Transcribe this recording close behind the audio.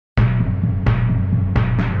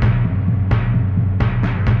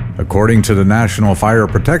According to the National Fire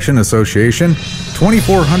Protection Association,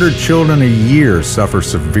 2,400 children a year suffer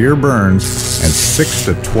severe burns and 6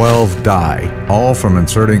 to 12 die, all from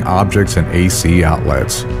inserting objects in AC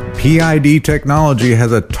outlets. PID Technology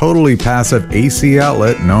has a totally passive AC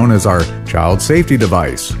outlet known as our child safety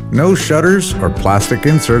device. No shutters or plastic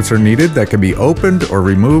inserts are needed that can be opened or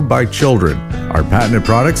removed by children. Our patented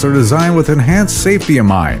products are designed with enhanced safety in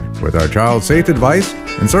mind. With our child safety device,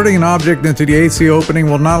 inserting an object into the AC opening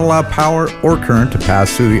will not allow power or current to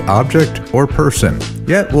pass through the object or person,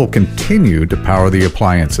 yet will continue to power the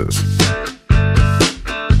appliances.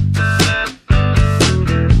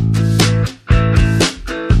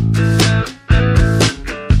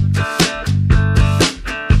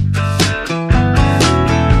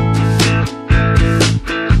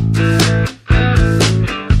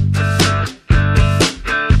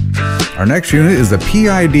 Our next unit is the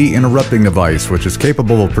PID interrupting device, which is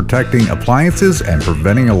capable of protecting appliances and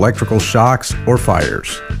preventing electrical shocks or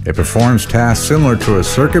fires. It performs tasks similar to a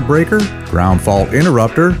circuit breaker, ground fault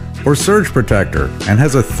interrupter, or surge protector, and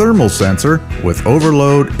has a thermal sensor with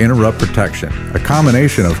overload interrupt protection, a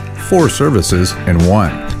combination of 4 services in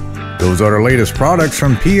one. Those are the latest products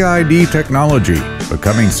from PID Technology. But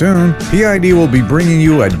coming soon, PID will be bringing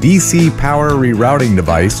you a DC power rerouting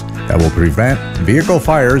device that will prevent vehicle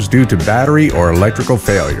fires due to battery or electrical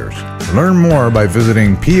failures. Learn more by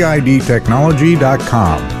visiting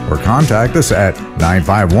pidtechnology.com or contact us at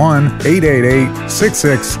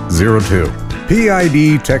 951-888-6602.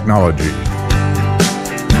 PID Technology.